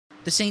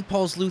The St.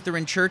 Paul's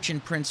Lutheran Church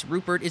in Prince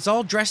Rupert is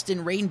all dressed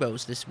in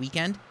rainbows this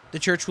weekend. The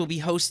church will be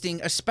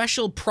hosting a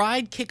special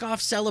Pride Kickoff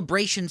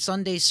Celebration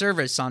Sunday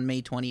service on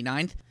May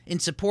 29th in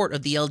support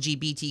of the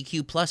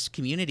LGBTQ+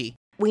 community.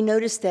 We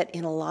noticed that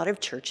in a lot of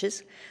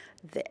churches,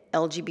 the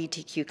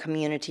LGBTQ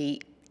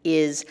community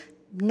is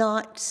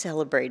not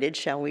celebrated,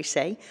 shall we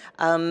say,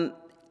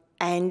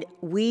 and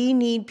we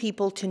need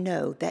people to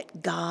know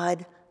that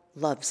God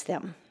loves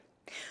them,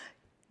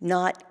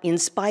 not in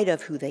spite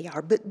of who they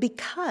are, but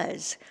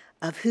because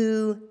of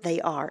who they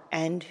are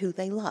and who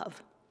they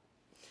love.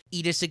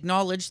 Edis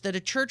acknowledged that a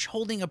church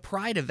holding a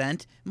Pride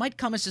event might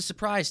come as a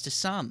surprise to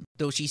some,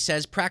 though she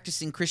says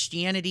practicing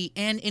Christianity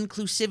and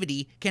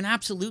inclusivity can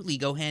absolutely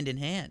go hand in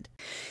hand.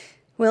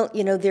 Well,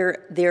 you know,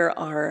 there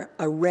are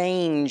a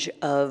range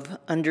of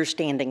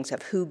understandings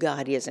of who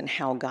God is and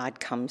how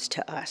God comes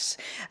to us.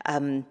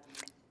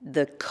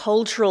 The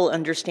cultural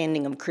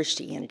understanding of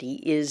Christianity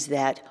is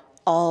that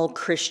all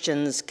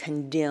Christians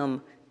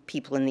condemn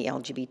people in the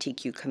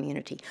LGBTQ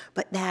community,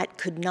 but that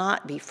could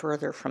not be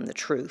further from the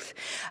truth.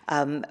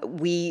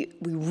 We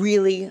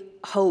really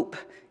hope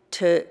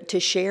to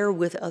share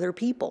with other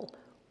people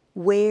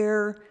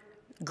where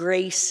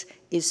grace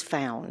is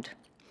found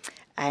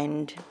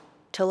and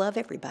to love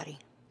everybody.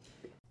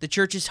 The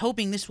church is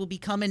hoping this will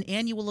become an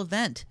annual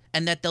event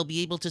and that they'll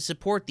be able to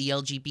support the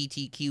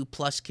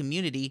LGBTQ+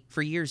 community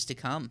for years to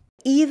come.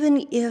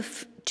 Even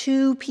if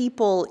two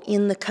people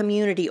in the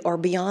community or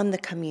beyond the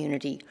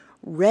community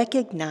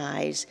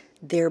recognize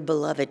their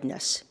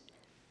belovedness,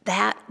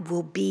 that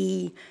will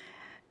be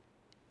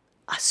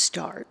a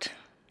start.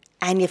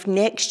 And if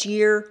next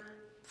year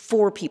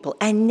 4 people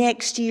and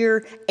next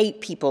year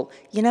 8 people,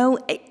 you know,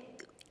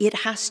 it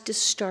has to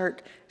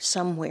start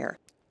somewhere.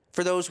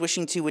 For those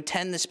wishing to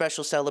attend the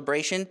special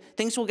celebration,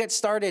 things will get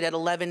started at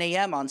 11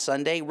 a.m. on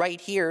Sunday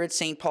right here at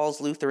St. Paul's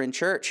Lutheran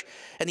Church.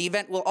 And the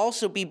event will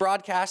also be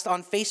broadcast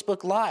on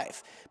Facebook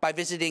Live by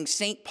visiting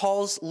St.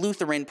 Paul's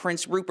Lutheran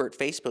Prince Rupert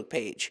Facebook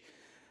page.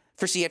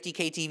 For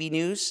CFTK-TV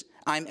News,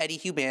 I'm Eddie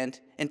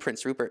Huband in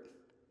Prince Rupert.